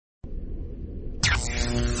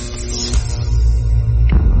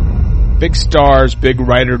Big stars, big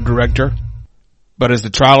writer, director. But is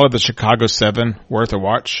the trial of the Chicago 7 worth a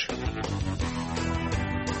watch?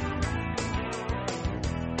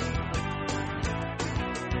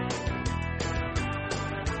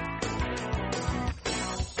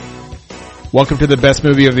 Welcome to the best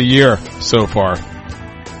movie of the year so far.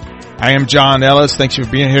 I am John Ellis. Thanks for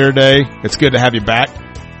being here today. It's good to have you back.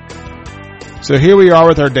 So here we are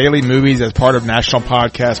with our daily movies as part of National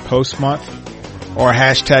Podcast Post Month, or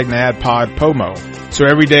hashtag NADPodPomo. So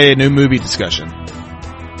every day a new movie discussion.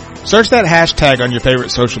 Search that hashtag on your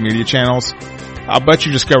favorite social media channels. I'll bet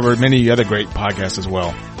you discover many other great podcasts as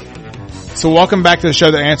well. So welcome back to the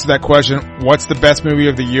show that answers that question, what's the best movie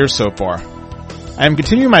of the year so far? I am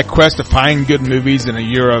continuing my quest to find good movies in a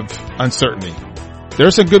year of uncertainty. There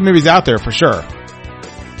are some good movies out there for sure.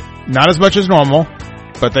 Not as much as normal,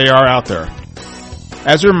 but they are out there.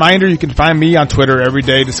 As a reminder, you can find me on Twitter every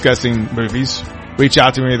day discussing movies. Reach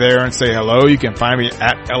out to me there and say hello. You can find me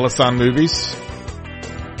at Ellis on Movies.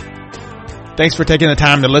 Thanks for taking the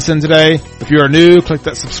time to listen today. If you are new, click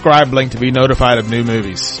that subscribe link to be notified of new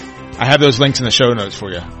movies. I have those links in the show notes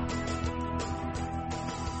for you.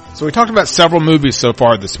 So we talked about several movies so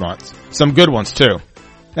far this month. Some good ones too.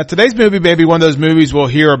 Now today's movie may be one of those movies we'll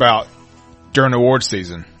hear about during awards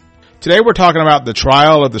season. Today we're talking about The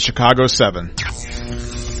Trial of the Chicago 7.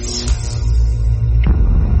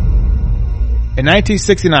 In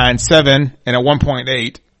 1969, 7, and at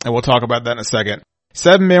 1.8, and we'll talk about that in a second,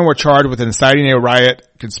 7 men were charged with inciting a riot,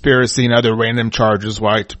 conspiracy, and other random charges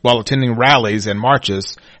while attending rallies and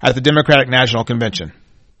marches at the Democratic National Convention.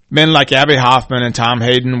 Men like Abbie Hoffman and Tom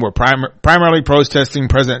Hayden were primarily protesting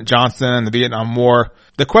President Johnson and the Vietnam War.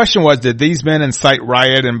 The question was, did these men incite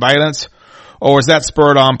riot and violence, or was that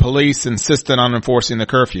spurred on police insistent on enforcing the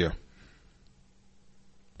curfew?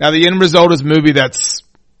 Now the end result is a movie that's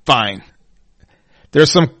fine. There's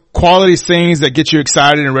some quality scenes that get you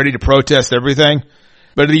excited and ready to protest everything.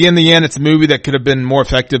 But in the end, it's a movie that could have been more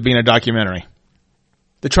effective being a documentary.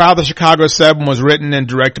 The Trial of the Chicago 7 was written and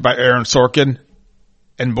directed by Aaron Sorkin.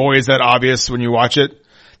 And boy, is that obvious when you watch it.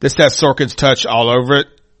 This has Sorkin's touch all over it.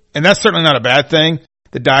 And that's certainly not a bad thing.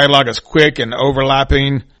 The dialogue is quick and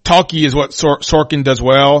overlapping. Talky is what Sorkin does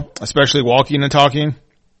well, especially walking and talking.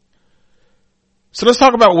 So let's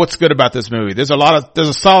talk about what's good about this movie. There's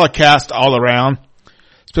a solid cast all around.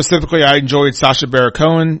 Specifically, I enjoyed Sacha Baron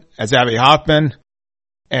Cohen as Abbie Hoffman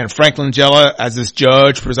and Frank Langella as this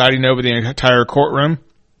judge presiding over the entire courtroom.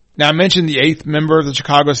 Now, I mentioned the 8th member of the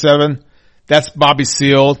Chicago 7. That's Bobby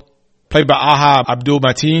Seale, played by Aha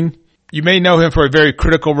Abdul-Mateen. You may know him for a very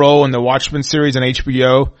critical role in the Watchmen series on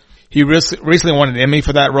HBO. He recently won an Emmy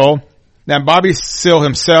for that role. Now, Bobby Seale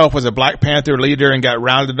himself was a Black Panther leader and got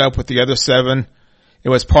rounded up with the other 7. It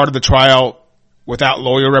was part of the trial without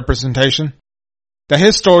lawyer representation. Now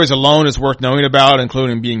his stories alone is worth knowing about,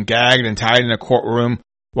 including being gagged and tied in a courtroom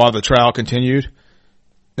while the trial continued.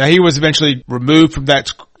 Now he was eventually removed from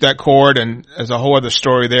that court, and there's a whole other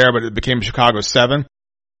story there, but it became Chicago 7.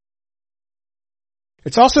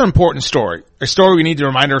 It's also an important story, a story we need to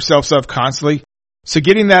remind ourselves of constantly. So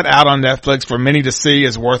getting that out on Netflix for many to see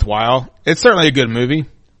is worthwhile. It's certainly a good movie.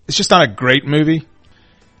 It's just not a great movie.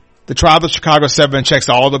 The Trial of the Chicago 7 checks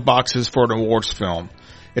all the boxes for an awards film.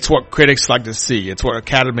 It's what critics like to see. It's what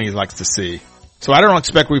Academy likes to see. So I don't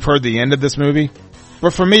expect we've heard the end of this movie.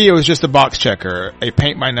 But for me, it was just a box checker, a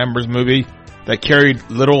paint-by-numbers movie that carried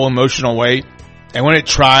little emotional weight. And when it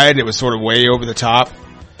tried, it was sort of way over the top.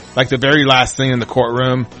 Like the very last thing in the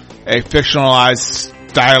courtroom, a fictionalized,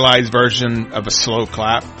 stylized version of a slow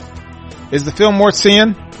clap. Is the film worth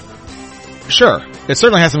seeing? Sure. It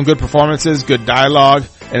certainly has some good performances, good dialogue,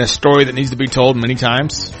 and a story that needs to be told many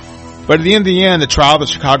times. But at the end, the Trial of the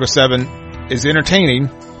Chicago 7 is entertaining,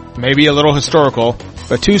 maybe a little historical,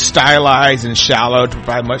 but too stylized and shallow to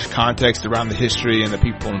provide much context around the history and the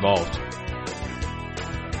people involved.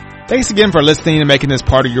 Thanks again for listening and making this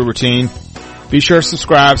part of your routine. Be sure to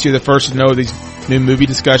subscribe so you're the first to know these new movie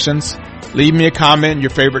discussions. Leave me a comment in your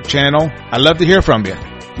favorite channel. I'd love to hear from you.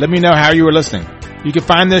 Let me know how you were listening. You can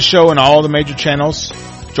find this show on all the major channels.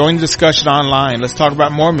 Join the discussion online. Let's talk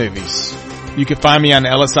about more movies. You can find me on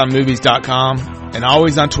ellisonmovies.com and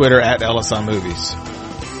always on Twitter at ellisonmovies.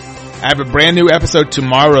 I have a brand new episode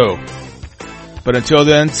tomorrow. But until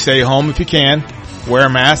then, stay home if you can, wear a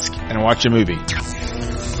mask, and watch a movie.